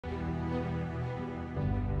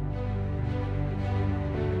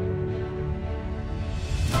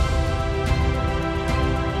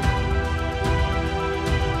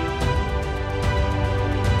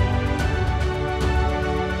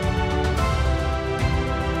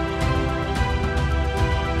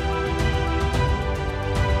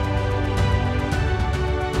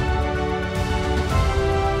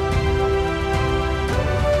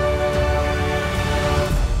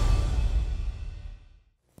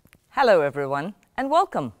Hello everyone and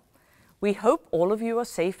welcome. We hope all of you are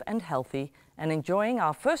safe and healthy and enjoying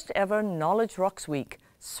our first ever Knowledge Rocks Week,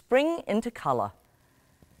 Spring into Color.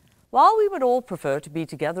 While we would all prefer to be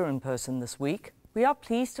together in person this week, we are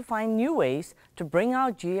pleased to find new ways to bring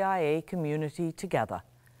our GIA community together.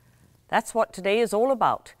 That's what today is all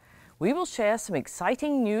about. We will share some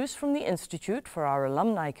exciting news from the Institute for our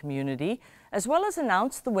alumni community, as well as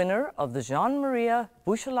announce the winner of the Jean-Marie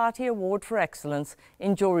Buccellati Award for Excellence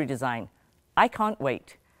in Jewelry Design. I can't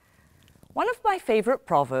wait. One of my favorite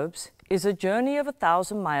proverbs is a journey of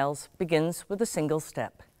 1,000 miles begins with a single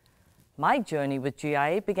step. My journey with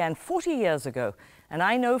GIA began 40 years ago, and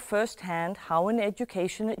I know firsthand how an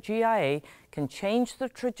education at GIA can change the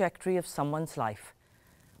trajectory of someone's life.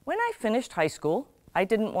 When I finished high school, I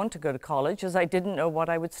didn't want to go to college as I didn't know what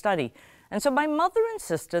I would study, and so my mother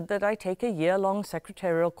insisted that I take a year-long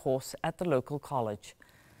secretarial course at the local college.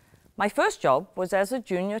 My first job was as a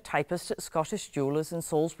junior typist at Scottish Jewellers in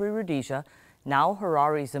Salisbury, Rhodesia, now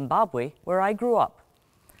Harare, Zimbabwe, where I grew up.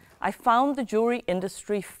 I found the jewelry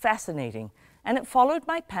industry fascinating, and it followed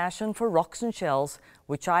my passion for rocks and shells,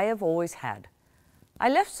 which I have always had. I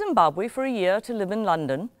left Zimbabwe for a year to live in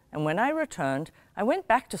London, and when I returned, I went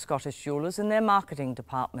back to Scottish Jewellers in their marketing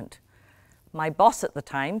department. My boss at the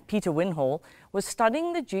time, Peter Winhall, was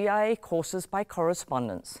studying the GIA courses by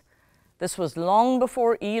correspondence. This was long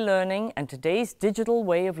before e-learning and today's digital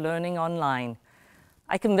way of learning online.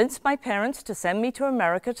 I convinced my parents to send me to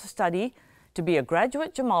America to study to be a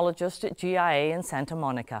graduate gemologist at GIA in Santa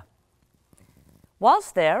Monica.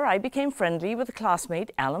 Whilst there, I became friendly with a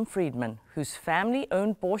classmate, Alan Friedman, whose family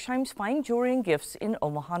owned Borsheim's Fine Jewelry and Gifts in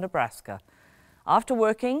Omaha, Nebraska. After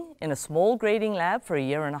working in a small grading lab for a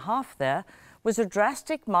year and a half there, was a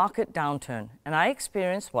drastic market downturn, and I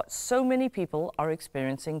experienced what so many people are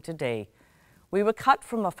experiencing today. We were cut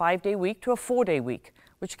from a 5-day week to a 4-day week,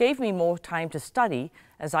 which gave me more time to study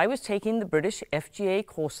as I was taking the British FGA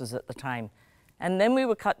courses at the time. And then we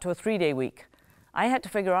were cut to a 3-day week. I had to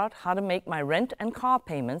figure out how to make my rent and car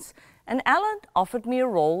payments, and Alan offered me a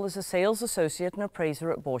role as a sales associate and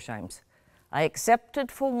appraiser at Borsheim's. I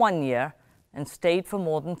accepted for 1 year and stayed for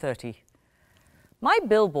more than 30. My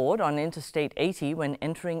billboard on Interstate 80 when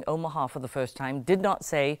entering Omaha for the first time did not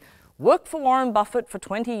say, "Work for Warren Buffett for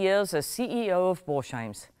 20 years as CEO of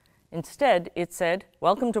Borsheim's." Instead, it said,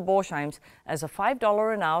 "Welcome to Borsheim's as a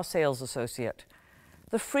 $5 an hour sales associate."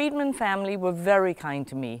 The Friedman family were very kind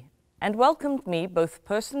to me and welcomed me both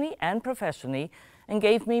personally and professionally and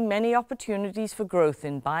gave me many opportunities for growth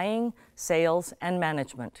in buying, sales, and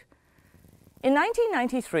management. In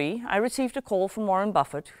 1993, I received a call from Warren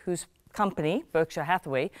Buffett, whose company, Berkshire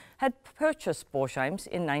Hathaway, had purchased Borsheim's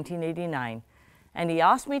in 1989, and he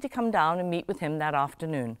asked me to come down and meet with him that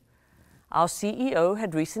afternoon. Our CEO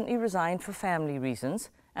had recently resigned for family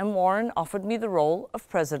reasons, and Warren offered me the role of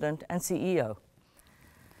president and CEO.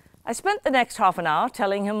 I spent the next half an hour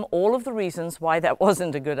telling him all of the reasons why that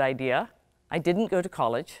wasn't a good idea. I didn't go to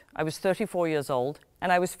college, I was 34 years old,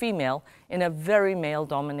 and I was female in a very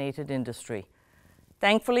male-dominated industry.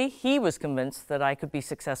 Thankfully, he was convinced that I could be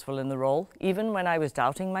successful in the role, even when I was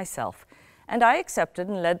doubting myself, and I accepted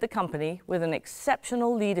and led the company with an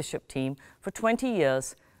exceptional leadership team for 20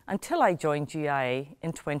 years until I joined GIA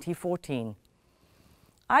in 2014.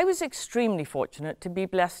 I was extremely fortunate to be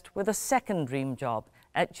blessed with a second dream job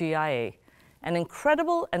at GIA, an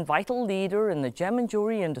incredible and vital leader in the gem and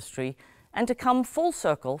jewelry industry, and to come full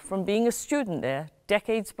circle from being a student there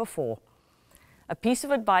decades before. A piece of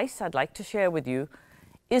advice I'd like to share with you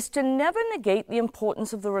is to never negate the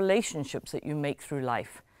importance of the relationships that you make through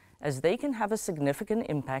life, as they can have a significant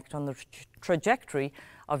impact on the trajectory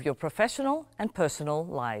of your professional and personal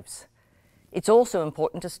lives. It's also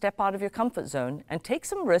important to step out of your comfort zone and take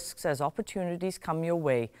some risks as opportunities come your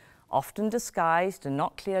way, often disguised and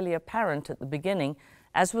not clearly apparent at the beginning,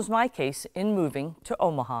 as was my case in moving to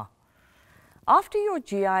Omaha. After your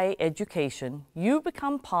GIA education, you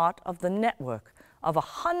become part of the network of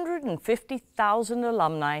 150,000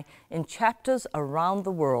 alumni in chapters around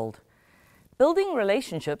the world. Building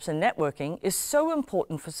relationships and networking is so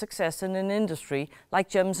important for success in an industry like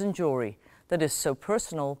gems and jewelry that is so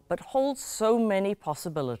personal but holds so many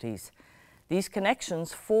possibilities. These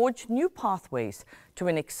connections forge new pathways to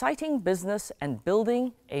an exciting business and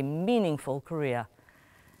building a meaningful career.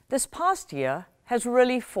 This past year has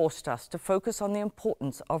really forced us to focus on the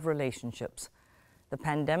importance of relationships. The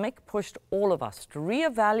pandemic pushed all of us to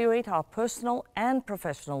reevaluate our personal and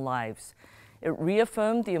professional lives. It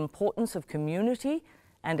reaffirmed the importance of community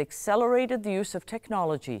and accelerated the use of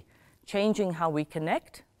technology, changing how we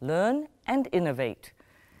connect, learn, and innovate.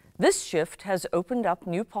 This shift has opened up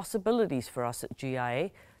new possibilities for us at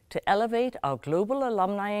GIA to elevate our global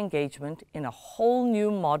alumni engagement in a whole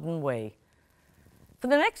new modern way. For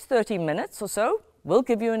the next 30 minutes or so, we'll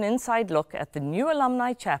give you an inside look at the new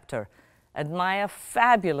alumni chapter, admire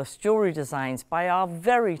fabulous jewelry designs by our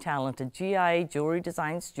very talented GIA Jewelry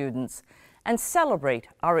Design students, and celebrate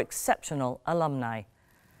our exceptional alumni.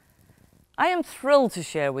 I am thrilled to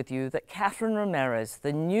share with you that Cathryn Ramirez,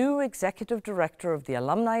 the new Executive Director of the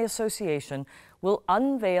Alumni Association, will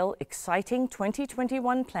unveil exciting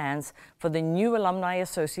 2021 plans for the new Alumni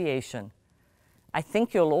Association. I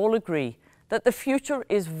think you'll all agree that the future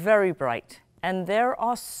is very bright, and there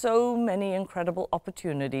are so many incredible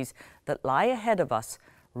opportunities that lie ahead of us,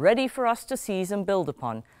 ready for us to seize and build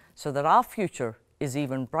upon, so that our future is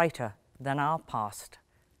even brighter than our past.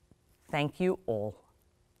 Thank you all.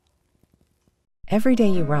 Every day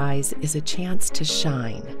you rise is a chance to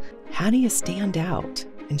shine. How do you stand out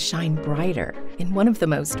and shine brighter in one of the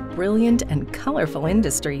most brilliant and colorful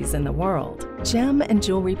industries in the world? Gem and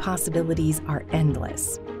jewelry possibilities are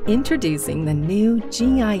endless. Introducing the new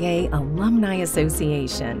GIA Alumni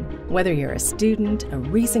Association. Whether you're a student, a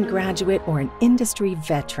recent graduate, or an industry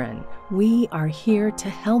veteran, we are here to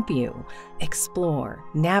help you explore,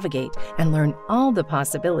 navigate, and learn all the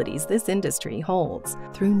possibilities this industry holds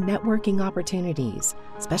through networking opportunities,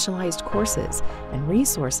 specialized courses, and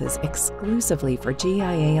resources exclusively for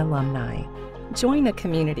GIA alumni. Join a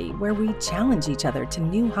community where we challenge each other to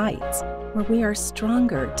new heights, where we are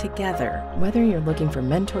stronger together. Whether you're looking for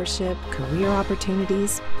mentorship, career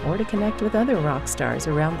opportunities, or to connect with other rock stars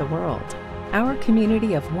around the world, our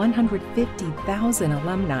community of 150,000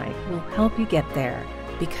 alumni will help you get there,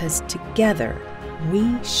 because together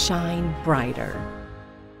we shine brighter.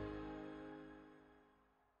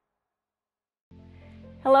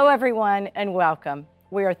 Hello everyone, and welcome.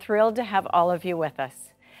 We are thrilled to have all of you with us.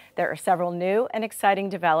 There are several new and exciting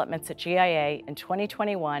developments at GIA in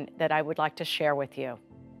 2021 that I would like to share with you.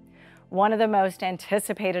 One of the most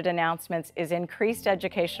anticipated announcements is increased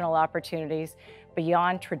educational opportunities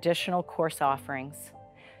beyond traditional course offerings.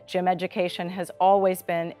 Gem education has always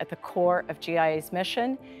been at the core of GIA's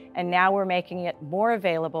mission, and now we're making it more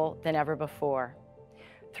available than ever before.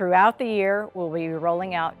 Throughout the year, we'll be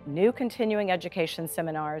rolling out new continuing education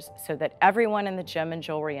seminars so that everyone in the gem and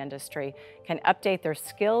jewelry industry can update their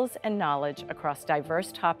skills and knowledge across diverse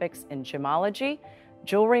topics in gemology,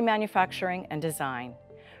 jewelry manufacturing, and design.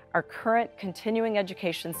 Our current continuing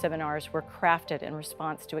education seminars were crafted in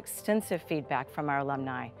response to extensive feedback from our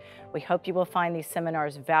alumni. We hope you will find these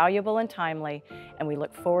seminars valuable and timely, and we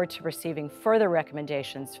look forward to receiving further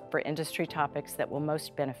recommendations for industry topics that will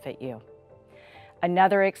most benefit you.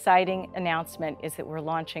 Another exciting announcement is that we're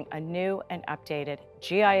launching a new and updated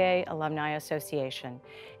GIA Alumni Association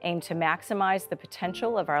aimed to maximize the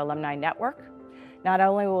potential of our alumni network. Not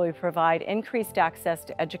only will we provide increased access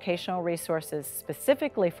to educational resources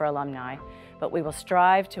specifically for alumni, but we will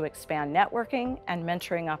strive to expand networking and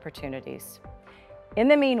mentoring opportunities. In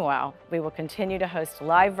the meanwhile, we will continue to host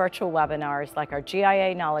live virtual webinars like our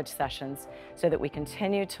GIA Knowledge Sessions so that we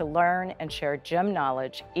continue to learn and share gem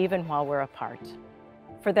knowledge even while we're apart.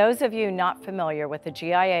 For those of you not familiar with the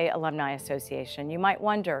GIA Alumni Association, you might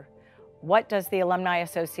wonder, what does the Alumni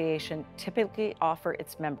Association typically offer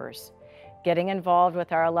its members? Getting involved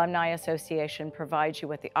with our Alumni Association provides you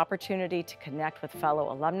with the opportunity to connect with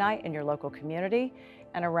fellow alumni in your local community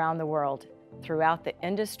and around the world throughout the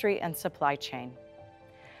industry and supply chain.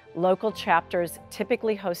 Local chapters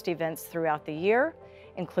typically host events throughout the year,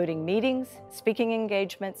 including meetings, speaking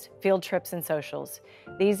engagements, field trips, and socials.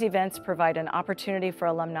 These events provide an opportunity for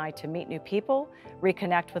alumni to meet new people,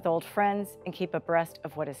 reconnect with old friends, and keep abreast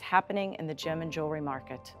of what is happening in the gem and jewelry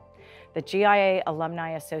market. The GIA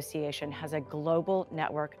Alumni Association has a global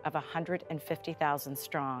network of 150,000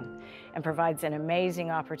 strong and provides an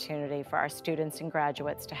amazing opportunity for our students and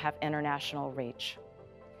graduates to have international reach.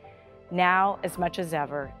 Now, as much as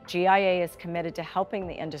ever, GIA is committed to helping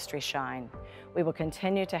the industry shine. We will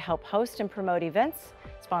continue to help host and promote events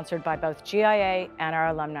sponsored by both GIA and our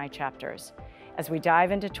alumni chapters. As we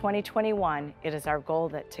dive into 2021, it is our goal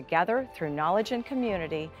that together, through knowledge and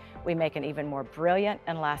community, we make an even more brilliant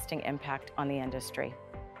and lasting impact on the industry.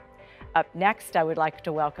 Up next, I would like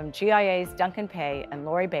to welcome GIA's Duncan Pay and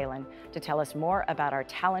Lori Balin to tell us more about our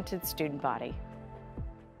talented student body.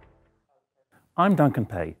 I'm Duncan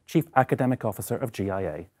Pay, Chief Academic Officer of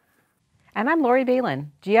GIA. And I'm Lori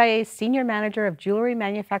Balin, GIA's Senior Manager of Jewelry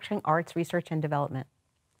Manufacturing Arts Research and Development.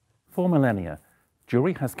 For millennia,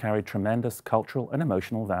 jewelry has carried tremendous cultural and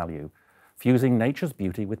emotional value, fusing nature's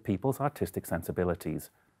beauty with people's artistic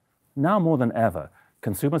sensibilities. Now more than ever,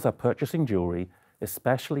 consumers are purchasing jewelry,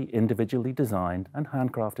 especially individually designed and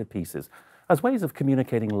handcrafted pieces, as ways of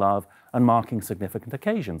communicating love and marking significant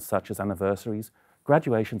occasions such as anniversaries,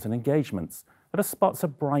 graduations and engagements that are spots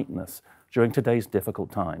of brightness during today's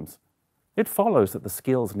difficult times. It follows that the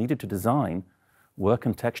skills needed to design, work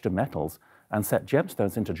and texture metals, and set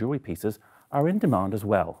gemstones into jewelry pieces are in demand as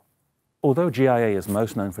well. Although GIA is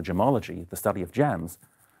most known for gemology, the study of gems,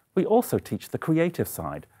 we also teach the creative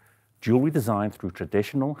side, jewelry design through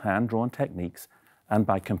traditional hand-drawn techniques and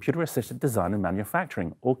by computer-assisted design and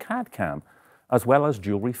manufacturing, or CAD/CAM, as well as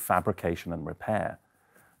jewelry fabrication and repair.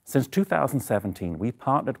 Since 2017, we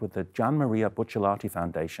partnered with the Gian Maria Buccellati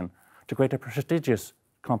Foundation to create a prestigious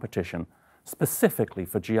competition specifically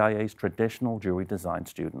for GIA's traditional jewelry design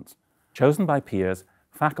students. Chosen by peers,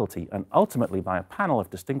 faculty, and ultimately by a panel of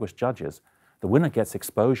distinguished judges, the winner gets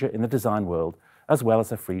exposure in the design world as well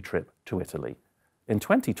as a free trip to Italy. In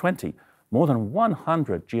 2020, more than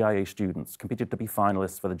 100 GIA students competed to be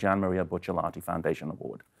finalists for the Gian Maria Buccellati Foundation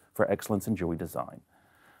Award for Excellence in Jewelry Design.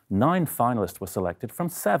 9 finalists were selected from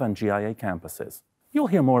 7 GIA campuses. You'll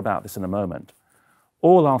hear more about this in a moment.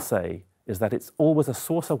 All I'll say is that it's always a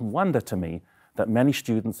source of wonder to me that many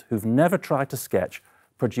students who've never tried to sketch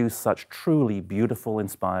produce such truly beautiful,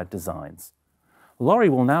 inspired designs. Laurie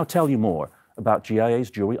will now tell you more about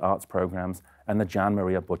GIA's jewelry arts programs and the Gian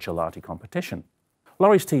Maria Buccellati competition.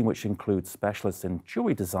 Laurie's team, which includes specialists in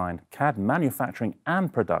jewelry design, CAD manufacturing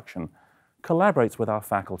and production, collaborates with our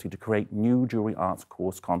faculty to create new jewelry arts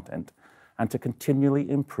course content and to continually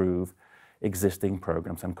improve existing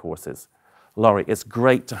programs and courses. Laurie, it's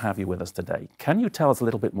great to have you with us today. Can you tell us a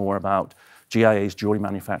little bit more about GIA's jewelry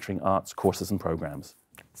manufacturing arts courses and programs?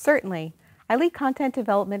 Certainly. I lead content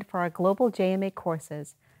development for our global JMA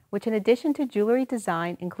courses, which in addition to jewelry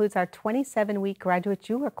design includes our 27-week graduate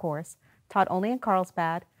jeweler course, taught only in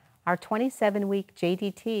Carlsbad, our 27-week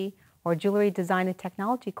JDT, or Jewelry Design and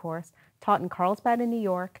Technology course, taught in Carlsbad and New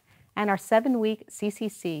York, and our 7-week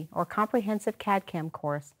CCC, or Comprehensive CAD/CAM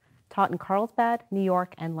course, taught in Carlsbad, New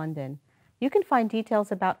York, and London. You can find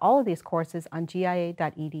details about all of these courses on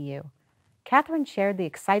GIA.edu. Cathryn shared the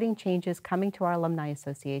exciting changes coming to our Alumni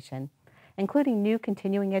Association, including new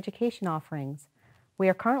continuing education offerings. We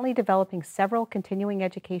are currently developing several continuing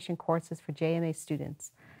education courses for JMA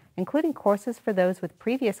students, including courses for those with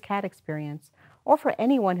previous CAD experience or for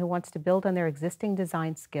anyone who wants to build on their existing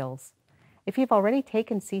design skills. If you've already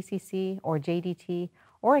taken CCC or JDT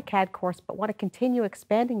or a CAD course but want to continue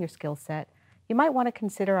expanding your skill set, you might want to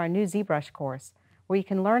consider our new ZBrush course, where you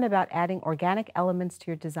can learn about adding organic elements to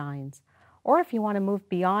your designs. Or if you want to move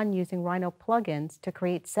beyond using Rhino plugins to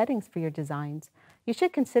create settings for your designs, you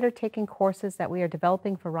should consider taking courses that we are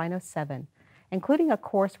developing for Rhino 7, including a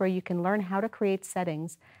course where you can learn how to create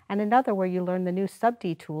settings and another where you learn the new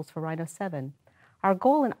sub-D tools for Rhino 7. Our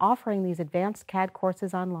goal in offering these advanced CAD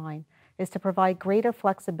courses online is to provide greater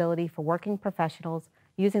flexibility for working professionals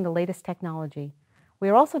using the latest technology. We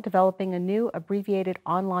are also developing a new abbreviated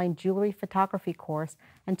online jewelry photography course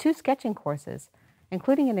and 2 sketching courses,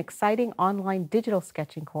 including an exciting online digital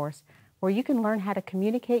sketching course where you can learn how to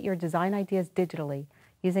communicate your design ideas digitally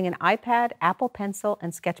using an iPad, Apple Pencil,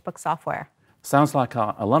 and Sketchbook software. Sounds like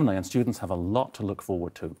our alumni and students have a lot to look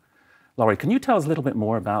forward to. Laurie, can you tell us a little bit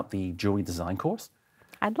more about the jewelry design course?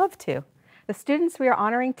 I'd love to. The students we are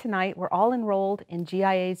honoring tonight were all enrolled in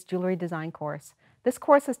GIA's jewelry design course. This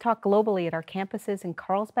course is taught globally at our campuses in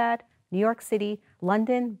Carlsbad, New York City,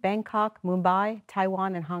 London, Bangkok, Mumbai,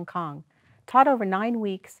 Taiwan, and Hong Kong. Taught over 9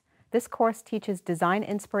 weeks, this course teaches design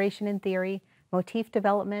inspiration in theory, motif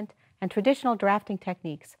development, and traditional drafting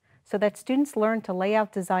techniques so that students learn to lay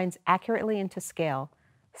out designs accurately and to scale.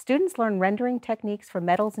 Students learn rendering techniques for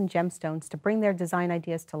metals and gemstones to bring their design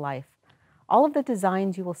ideas to life. All of the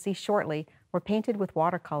designs you will see shortly were painted with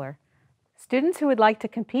watercolor. Students who would like to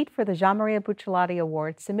compete for the Gian Maria Buccellati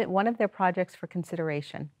Award submit one of their projects for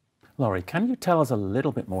consideration. Laurie, can you tell us a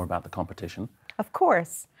little bit more about the competition? Of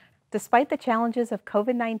course. Despite the challenges of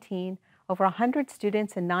COVID-19, over 100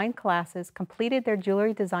 students in 9 classes completed their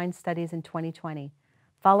jewelry design studies in 2020.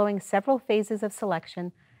 Following several phases of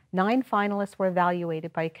selection, 9 finalists were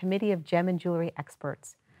evaluated by a committee of gem and jewelry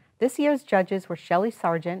experts. This year's judges were Shelley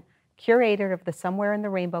Sargent, curator of the Somewhere in the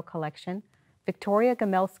Rainbow collection, Victoria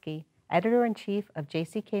Gamelski, editor-in-chief of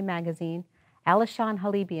JCK Magazine, Alishan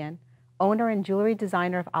Halibian, owner and jewelry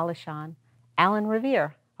designer of Alishan, Alan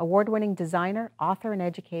Revere, award-winning designer, author, and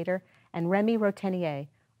educator, and Remy Rotenier,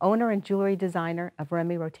 owner and jewelry designer of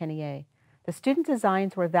Remy Rotenier. The student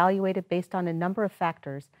designs were evaluated based on a number of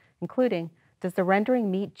factors, including, does the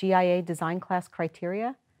rendering meet GIA design class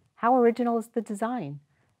criteria? How original is the design?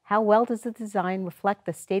 How well does the design reflect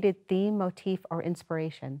the stated theme, motif, or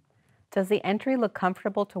inspiration? Does the entry look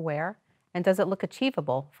comfortable to wear? And does it look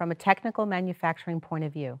achievable from a technical manufacturing point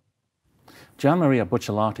of view? Gian Maria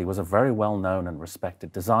Buccellati was a very well-known and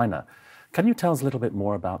respected designer. Can you tell us a little bit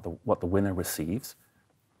more about what the winner receives?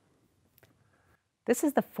 This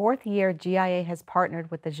is the 4th year GIA has partnered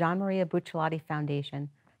with the Gian Maria Buccellati Foundation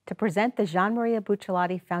to present the Gian Maria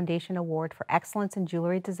Buccellati Foundation Award for Excellence in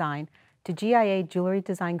Jewelry Design to GIA Jewelry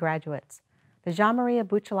Design graduates. The Gian Maria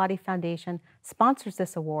Buccellati Foundation sponsors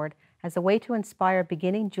this award as a way to inspire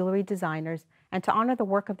beginning jewelry designers and to honor the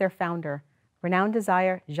work of their founder, renowned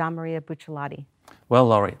designer Gian Maria Buccellati. Well,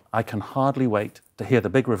 Laurie, I can hardly wait to hear the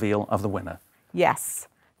big reveal of the winner. Yes.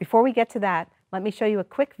 Before we get to that, let me show you a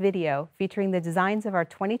quick video featuring the designs of our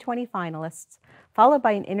 2020 finalists, followed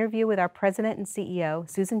by an interview with our President and CEO,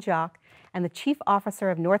 Susan Jock, and the Chief Officer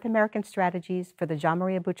of North American Strategies for the Gian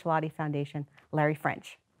Maria Buccellati Foundation, Larry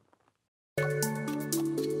French.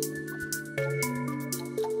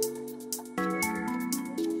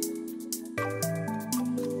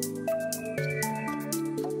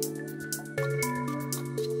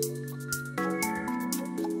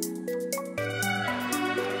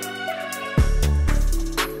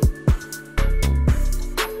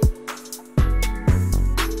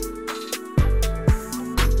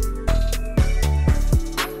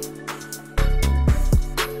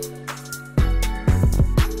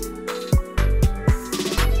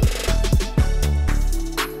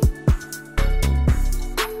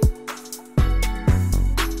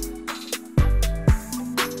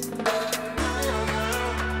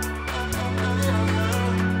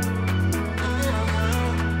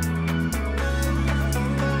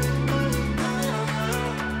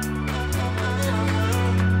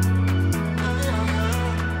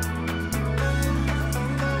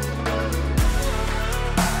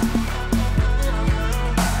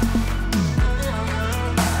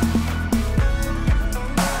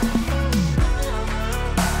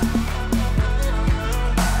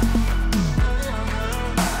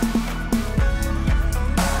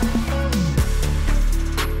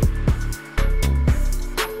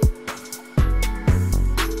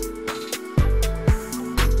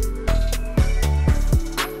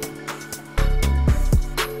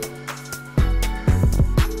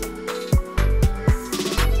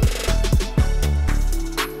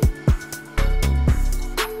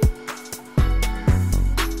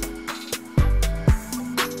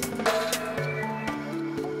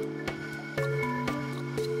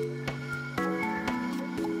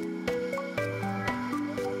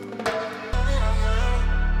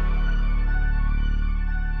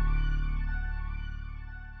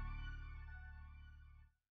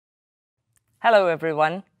 Hello,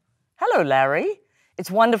 everyone. Hello, Larry.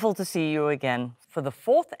 It's wonderful to see you again for the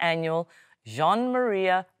 4th annual Gian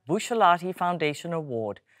Maria Buccellati Foundation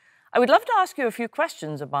Award. I would love to ask you a few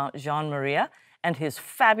questions about Gian Maria and his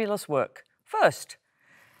fabulous work. First,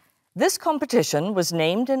 this competition was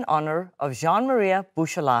named in honor of Gian Maria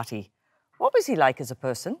Buccellati. What was he like as a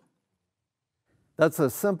person? That's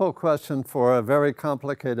a simple question for a very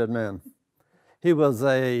complicated man. He was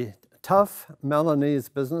a tough Milanese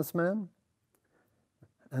businessman,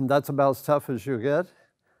 and that's about as tough as you get.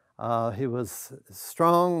 He was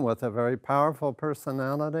strong with a very powerful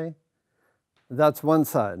personality. That's one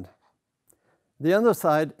side. The other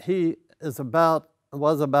side, he was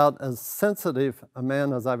about as sensitive a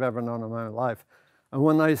man as I've ever known in my life. And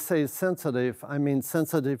when I say sensitive, I mean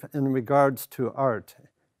sensitive in regards to art,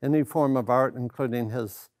 any form of art, including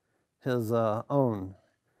his own.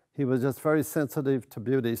 He was just very sensitive to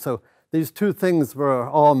beauty. So these two things were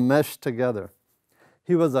all meshed together.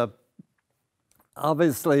 He was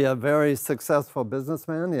obviously a very successful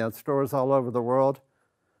businessman. He had stores all over the world,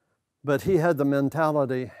 but he had the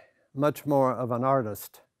mentality much more of an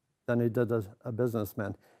artist than he did as a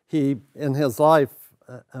businessman. He, in his life,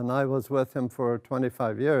 and I was with him for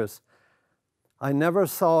 25 years, I never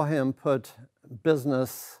saw him put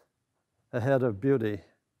business ahead of beauty,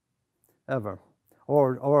 ever,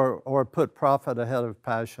 or put profit ahead of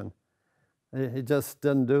passion. He just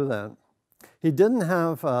didn't do that. He didn't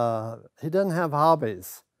have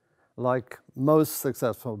hobbies like most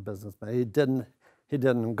successful businessmen. He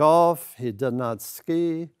didn't golf. He did not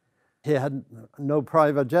ski. He had no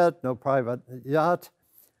private jet, no private yacht.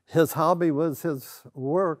 His hobby was his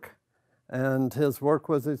work, and his work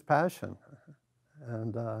was his passion.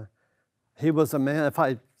 And he was a man.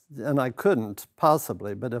 And I couldn't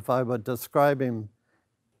possibly, but if I would describe him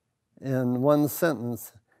in one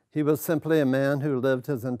sentence, he was simply a man who lived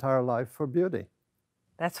his entire life for beauty.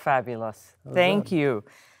 That's fabulous. Thank you.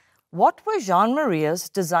 What were Gian Maria's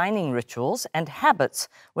designing rituals and habits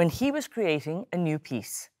when he was creating a new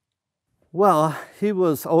piece? Well, he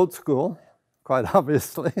was old school, quite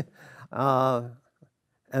obviously.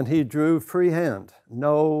 And he drew freehand,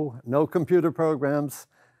 no computer programs.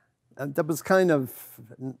 And that was kind of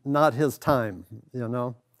not his time, you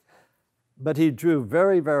know. But he drew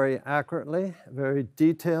very, very accurately, very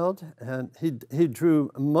detailed, and he drew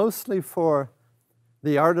mostly for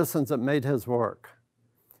the artisans that made his work.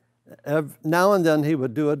 Now and then he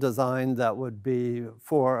would do a design that would be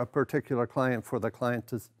for a particular client, for the client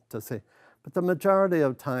to see. But the majority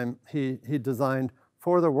of time he designed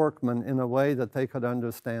for the workman in a way that they could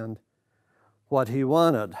understand what he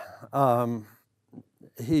wanted.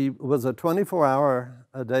 He was a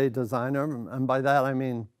 24-hour-a-day designer, and by that I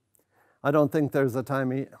mean, I don't think there's a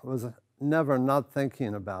time he was never not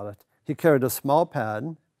thinking about it. He carried a small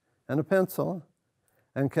pad and a pencil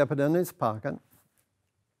and kept it in his pocket.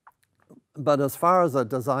 But as far as a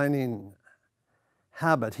designing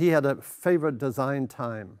habit, he had a favorite design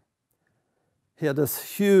time. He had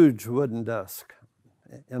this huge wooden desk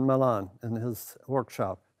in Milan in his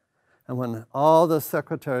workshop. And when all the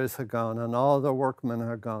secretaries had gone and all the workmen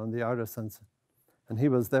had gone, the artisans, and he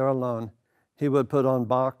was there alone, he would put on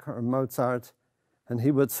Bach or Mozart, and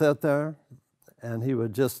he would sit there and he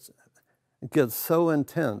would just get so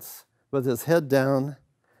intense with his head down,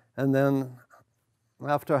 and then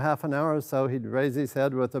after half an hour or so, he'd raise his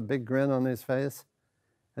head with a big grin on his face,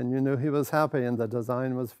 and you knew he was happy and the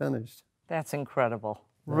design was finished. That's incredible.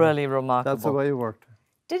 Yeah. Really remarkable. That's the way he worked.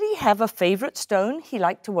 Did he have a favorite stone he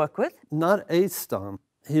liked to work with? Not a stone.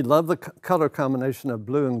 He loved the color combination of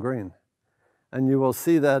blue and green. And you will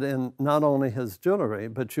see that in not only his jewelry,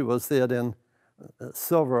 but you will see it in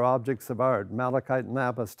silver objects of art, malachite and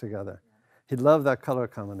lapis together. He loved that color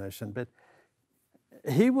combination. But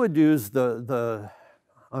he would use I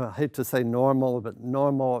hate to say normal, but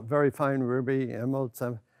normal, very fine ruby, emerald,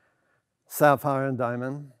 sapphire, and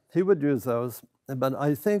diamond. He would use those. But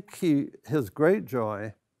I think his great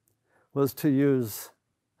joy was to use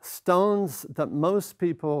stones that most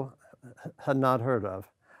people had not heard of.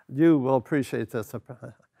 You will appreciate this.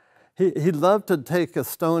 He loved to take a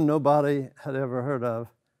stone nobody had ever heard of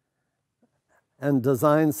and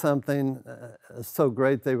design something so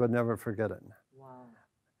great they would never forget it. Wow.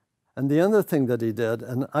 And the other thing that he did,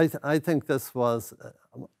 and I think this was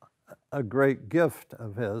a great gift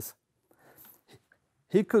of his,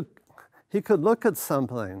 he could look at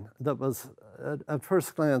something that was, at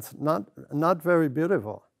first glance, not very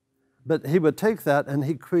beautiful. But he would take that and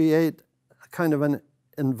he'd create kind of an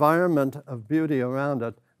environment of beauty around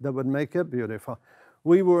it that would make it beautiful.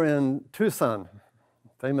 We were in Tucson,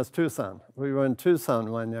 famous Tucson. We were in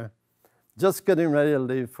Tucson one year, just getting ready to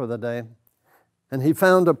leave for the day. And he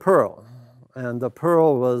found a pearl. And the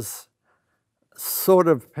pearl was sort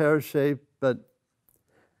of pear-shaped, but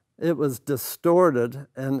it was distorted,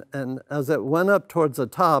 and as it went up towards the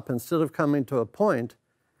top, instead of coming to a point,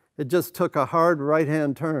 it just took a hard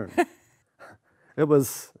right-hand turn. It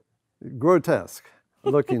was grotesque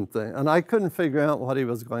looking thing, and I couldn't figure out what he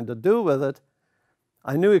was going to do with it.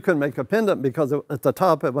 I knew he couldn't make a pendant because at the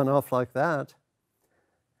top it went off like that.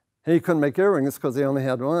 He couldn't make earrings because he only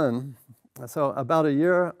had one. So about a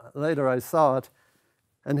year later I saw it,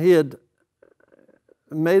 and he had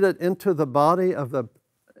made it into the body of the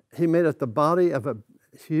body of a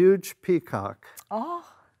huge peacock. Oh.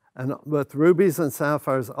 And with rubies and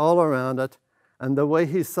sapphires all around it. And the way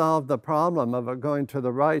he solved the problem of it going to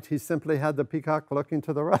the right, he simply had the peacock looking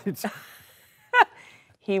to the right.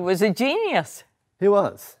 He was a genius. He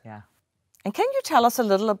was. Yeah. And can you tell us a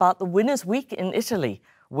little about the Winners' Week in Italy?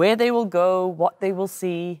 Where they will go, what they will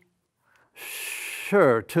see?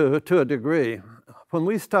 Sure, to a degree. When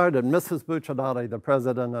we started, Mrs. Buccellati, the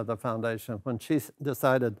president of the foundation, when she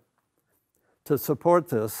decided to support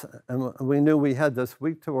this, and we knew we had this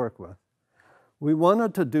week to work with, we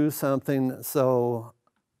wanted to do something so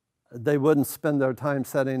they wouldn't spend their time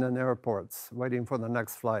sitting in airports waiting for the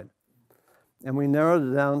next flight. And we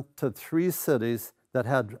narrowed it down to 3 cities that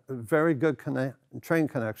had very good train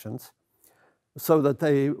connections so that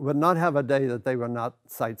they would not have a day that they were not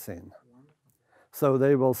sightseeing. So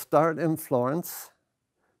they will start in Florence.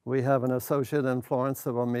 We have an associate in Florence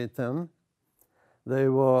that will meet them. They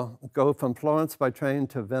will go from Florence by train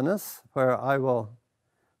to Venice, where I will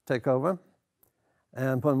take over.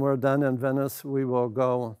 And when we're done in Venice, we will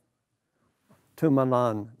go to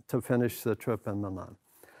Milan to finish the trip in Milan.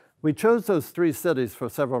 We chose those 3 cities for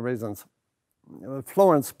several reasons.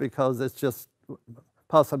 Florence, because it's just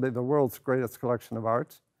possibly the world's greatest collection of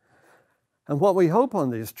art. And what we hope on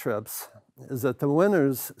these trips is that the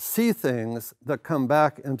winners see things that come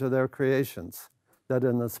back into their creations, that it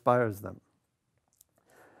inspires them.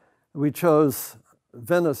 We chose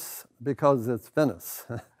Venice because it's Venice.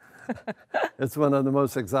 It's one of the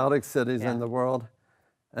most exotic cities in the world.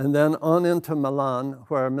 And then on into Milan,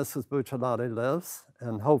 where Mrs. Buccellati lives.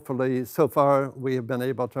 And hopefully, so far, we have been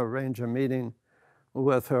able to arrange a meeting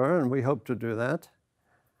with her, and we hope to do that.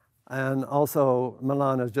 And also,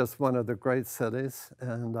 Milan is just one of the great cities.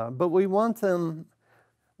 And, but we want them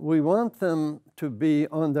to be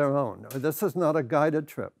on their own. This is not a guided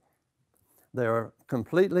trip. They're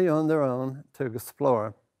completely on their own to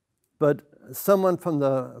explore. But someone from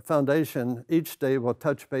the foundation each day will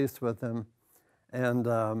touch base with them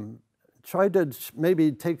and try to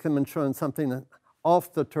maybe take them and show them something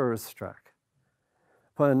off the tourist track.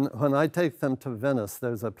 When I take them to Venice,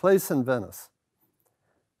 there's a place in Venice,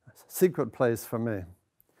 a secret place for me,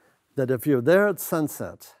 that if you're there at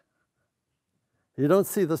sunset, you don't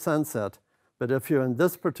see the sunset, but if you're in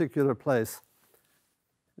this particular place,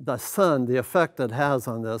 the sun, the effect it has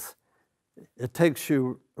on this, it takes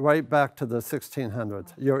you right back to the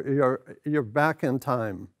 1600s. You're back in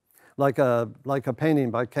time, like a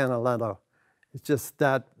painting by Canaletto. It's just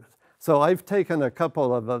that. So I've taken a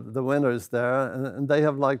couple of the winners there, and they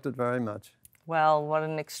have liked it very much. Well, what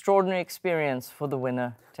an extraordinary experience for the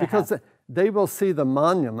winner to because have. They will see the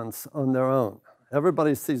monuments on their own.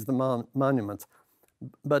 Everybody sees the monuments.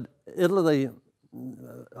 But Italy,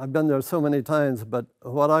 I've been there so many times, but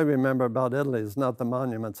what I remember about Italy is not the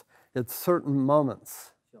monuments, it's certain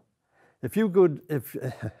moments. Sure. If you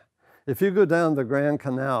go down the Grand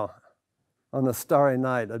Canal on a starry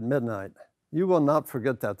night at midnight, you will not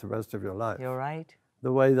forget that the rest of your life. You're right.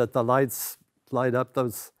 The way that the lights light up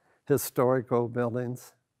those historical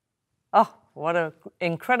buildings. Oh, what an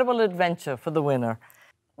incredible adventure for the winner.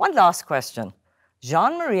 One last question.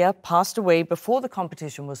 Jean-Maria passed away before the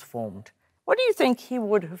competition was formed. What do you think he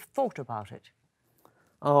would have thought about it?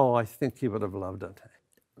 Oh, I think he would have loved it.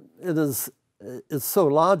 It's so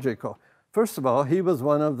logical. First of all, he was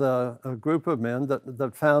one of a group of men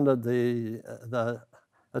that founded the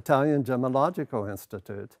Italian Gemological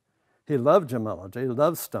Institute. He loved gemology, he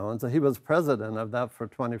loved stones, and he was president of that for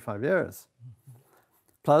 25 years.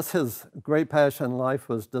 Plus, his great passion in life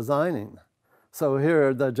was designing. So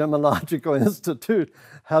here, the Gemological Institute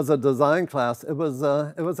has a design class. It was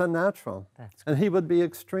a natural. And he would be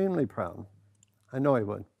extremely proud. I know he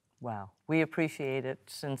would. Wow, we appreciate it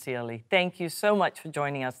sincerely. Thank you so much for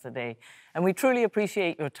joining us today. And we truly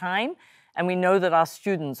appreciate your time, and we know that our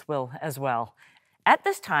students will as well. At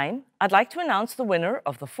this time, I'd like to announce the winner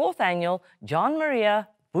of the 4th annual Jean-Maria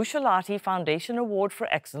Buccellati Foundation Award for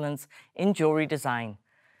Excellence in Jewelry Design.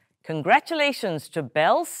 Congratulations to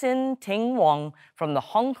Bell Sin Ting Wong from the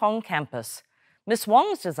Hong Kong campus. Miss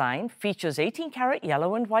Wong's design features 18-karat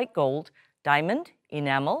yellow and white gold, diamond,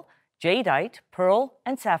 enamel, jadeite, pearl,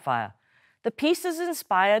 and sapphire. The piece is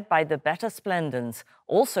inspired by the Betta splendens,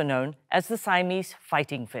 also known as the Siamese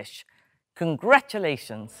fighting fish.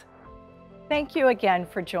 Congratulations. Thank you again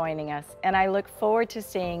for joining us, and I look forward to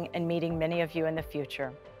seeing and meeting many of you in the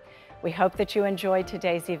future. We hope that you enjoyed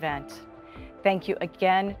today's event. Thank you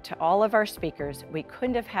again to all of our speakers. We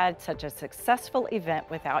couldn't have had such a successful event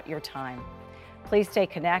without your time. Please stay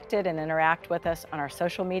connected and interact with us on our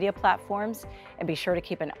social media platforms, and be sure to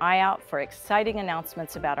keep an eye out for exciting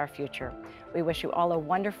announcements about our future. We wish you all a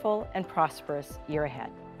wonderful and prosperous year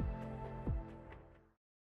ahead.